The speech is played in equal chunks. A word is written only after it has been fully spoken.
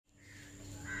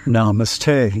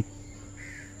Namaste.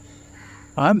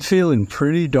 I'm feeling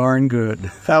pretty darn good.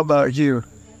 How about you?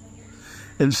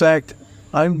 In fact,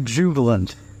 I'm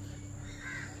jubilant.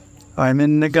 I'm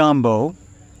in Negombo.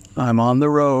 I'm on the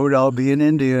road. I'll be in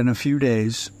India in a few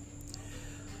days.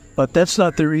 But that's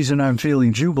not the reason I'm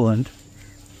feeling jubilant.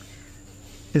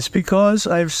 It's because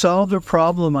I've solved a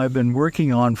problem I've been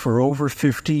working on for over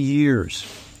 50 years.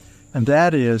 And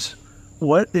that is,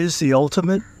 what is the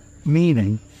ultimate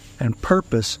meaning and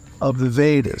purpose of the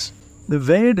Vedas? The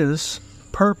Vedas'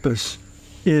 purpose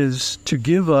is to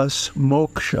give us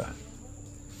moksha,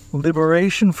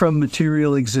 liberation from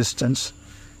material existence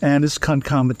and its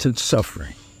concomitant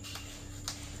suffering.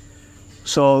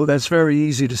 So that's very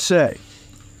easy to say.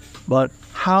 But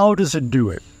how does it do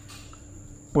it?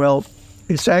 Well,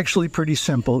 it's actually pretty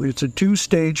simple. It's a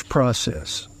two-stage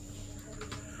process.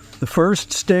 The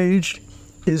first stage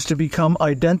is to become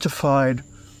identified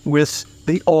with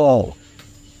the all,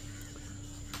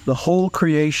 the whole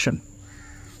creation,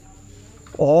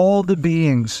 all the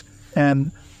beings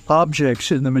and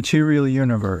objects in the material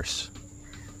universe.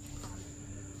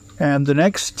 And the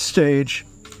next stage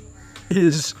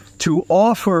is to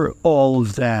offer all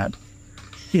of that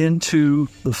into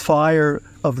the fire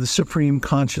of the Supreme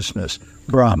Consciousness,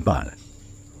 Brahman.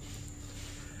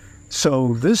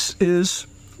 So this is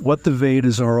what the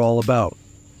Vedas are all about.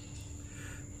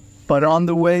 But on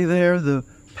the way there, the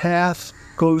path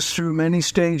goes through many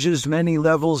stages, many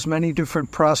levels, many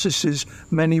different processes,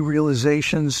 many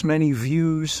realizations, many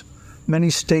views, many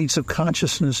states of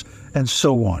consciousness, and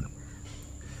so on.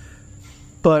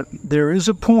 But there is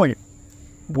a point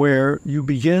where you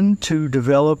begin to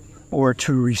develop or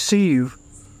to receive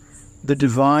the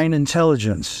divine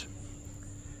intelligence.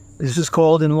 This is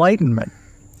called enlightenment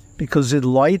because it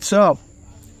lights up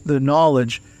the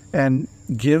knowledge and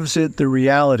gives it the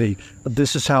reality.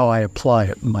 This is how I apply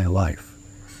it in my life.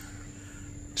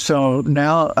 So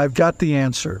now I've got the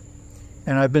answer.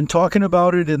 And I've been talking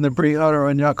about it in the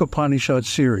Upanis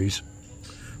series.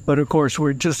 But of course,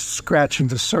 we're just scratching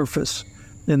the surface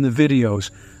in the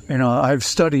videos. You know, I've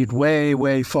studied way,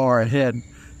 way far ahead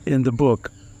in the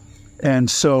book. And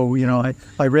so, you know,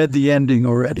 I read the ending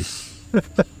already.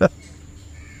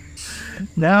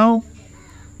 Now,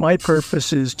 my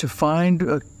purpose is to find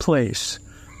a place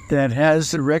that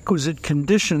has the requisite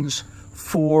conditions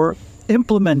for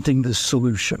implementing this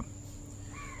solution.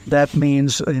 That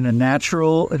means in a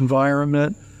natural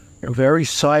environment, a very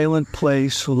silent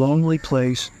place, a lonely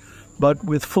place, but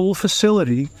with full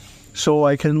facility so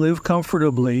I can live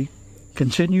comfortably,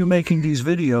 continue making these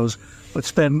videos, but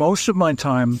spend most of my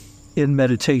time in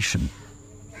meditation.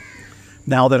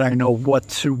 Now that I know what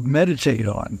to meditate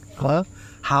on,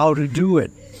 how to do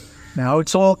it. Now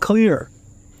it's all clear.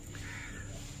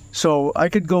 So I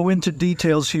could go into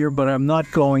details here, but I'm not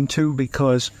going to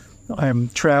because I'm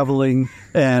traveling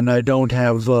and I don't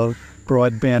have a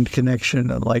broadband connection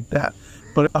and like that.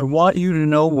 But I want you to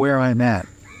know where I'm at.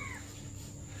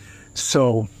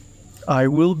 So I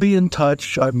will be in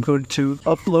touch. I'm going to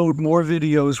upload more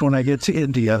videos when I get to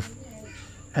India.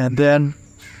 And then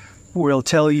we'll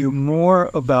tell you more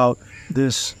about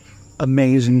this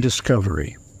amazing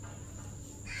discovery.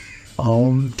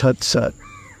 Om Tat Sat.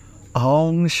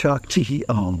 Om Shakti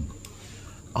Om.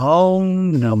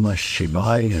 Om Namah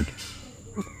Shivaya.